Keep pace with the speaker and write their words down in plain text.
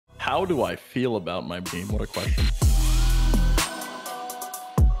How do I feel about my team? What a question.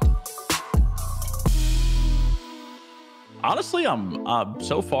 Honestly, I'm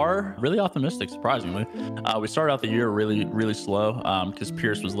so far really optimistic, surprisingly. We started out the year really slow because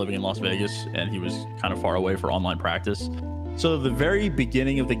Pierce was living in Las Vegas and he was kind of far away for online practice. So the very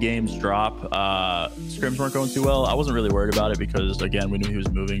beginning of the game's drop, scrims weren't going too well. I wasn't really worried about it because, again, we knew he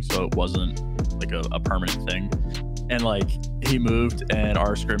was moving, so it wasn't like a permanent thing. And like he moved, and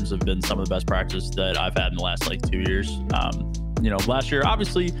our scrims have been some of the best practice that I've had in the last like 2 years. You know, last year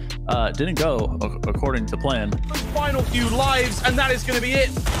obviously didn't go according to plan. Final few lives, and that is going to be it.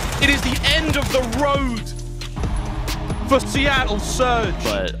 It is the end of the road for Seattle Surge.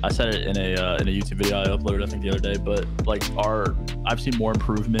 But I said it in a YouTube video I uploaded, I think, the other day. But like I've seen more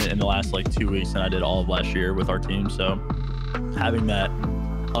improvement in the last like 2 weeks than I did all of last year with our team. So having that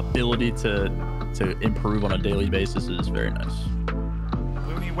ability to improve on a daily basis is very nice.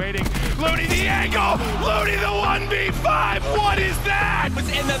 Looney waiting. Looney the angle. Looney the 1v5. What is that?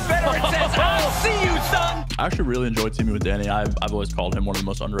 And the veteran says, I'll see you, son. I actually really enjoyed teaming with Danny. I've always called him one of the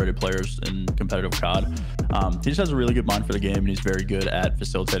most underrated players in competitive COD. He just has a really good mind for the game, and he's very good at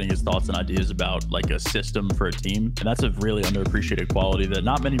facilitating his thoughts and ideas about like a system for a team. And that's a really underappreciated quality that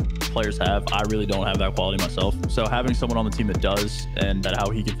not many players have. I really don't have that quality myself. So having someone on the team that does, and that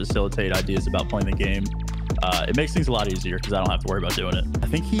how he can facilitate ideas about playing the game, it makes things a lot easier because I don't have to worry about doing it. I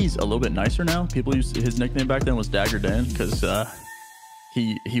think he's a little bit nicer now. People used his nickname back then was Dagger Dan because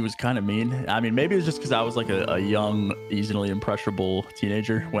he was kind of mean. I mean, maybe it was just because I was like a young, easily impressionable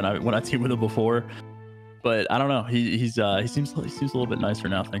teenager when I teamed with him before. But I don't know. He seems a little bit nicer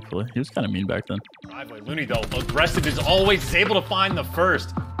now, thankfully. He was kind of mean back then. Looney though, aggressive as always, is able to find the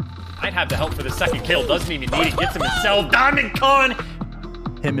first. Might have the help for the second kill. Doesn't even need it. Gets him himself. Diamond Con.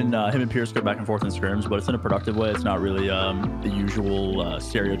 Him and Pierce go back and forth in scrims, but it's in a productive way. It's not really the usual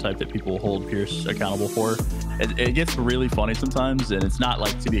stereotype that people hold Pierce accountable for. It gets really funny sometimes, and it's not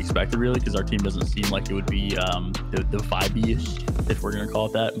like to be expected really, because our team doesn't seem like it would be the vibey-ish, if we're gonna call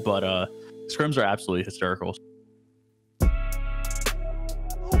it that. But scrims are absolutely hysterical. He's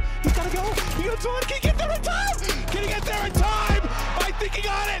gotta go. He goes on. Can he get there in time? Can he get there in time? I think he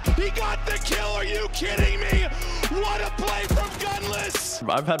got it. He got the kill. Are you kidding me? What a play from Gunless.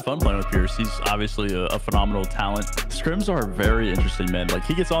 I've had fun playing with Pierce. He's obviously a phenomenal talent. Scrims are very interesting, man. Like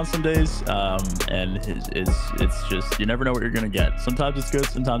he gets on some days, and it's just, you never know what you're gonna get. Sometimes it's good,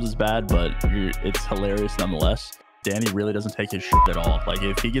 sometimes it's bad, but it's hilarious nonetheless. Danny really doesn't take his shit at all. Like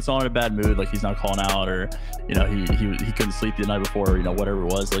if he gets on in a bad mood, like he's not calling out, or you know he couldn't sleep the night before, or, you know, whatever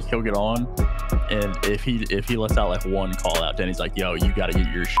it was, like he'll get on, and if he lets out like one call out, Danny's like, yo, you gotta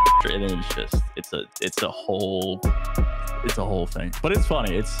get your shit straight. And then it's a whole thing. But it's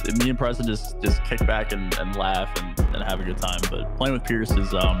funny. It's me and Preston just kick back and laugh and have a good time. But playing with Pierce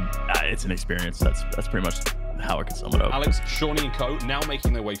is it's an experience. That's pretty much how I can sum it up. Alex, Shawnee, and Co. now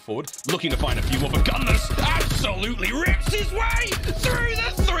making their way forward, looking to find a few more, but Gunless absolutely rips his way through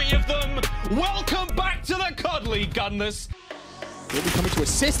the three of them. Welcome back to the COD League, Gunless. Will be coming to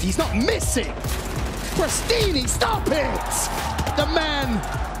assist. He's not missing. Pristini, stop it! The man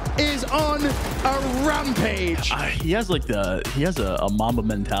is on a rampage. He has like a Mamba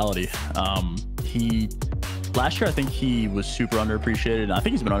mentality. Last year, I think he was super underappreciated. And I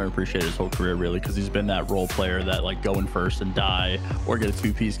think he's been underappreciated his whole career, really, because he's been that role player that like go in first and die or get a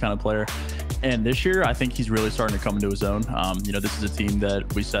two-piece kind of player. And this year, I think he's really starting to come into his own. You know, this is a team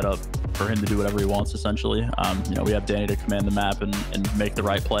that we set up for him to do whatever he wants, essentially. You know, we have Danny to command the map and make the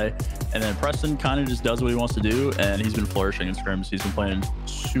right play. And then Preston kind of just does what he wants to do, and he's been flourishing in scrims. He's been playing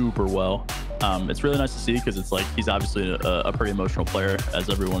super well. It's really nice to see because it's like he's obviously a pretty emotional player, as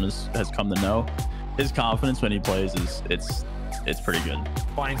everyone has come to know. His confidence when he plays it's pretty good.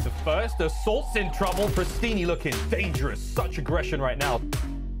 Finds the first. Assault's in trouble. Pristini looking dangerous. Such aggression right now.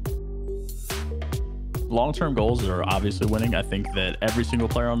 Long-term goals are obviously winning. I think that every single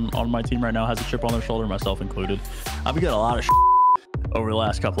player on my team right now has a chip on their shoulder, myself included. I've been getting a lot of over the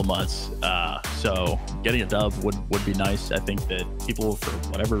last couple of months, so getting a dub would be nice. I think that people, for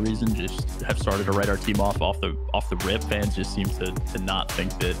whatever reason, just have started to write our team off the rip. Fans just seem to not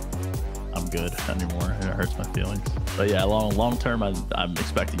think that I'm good anymore, and it hurts my feelings. But yeah, long term, I'm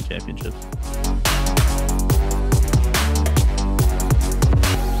expecting championships.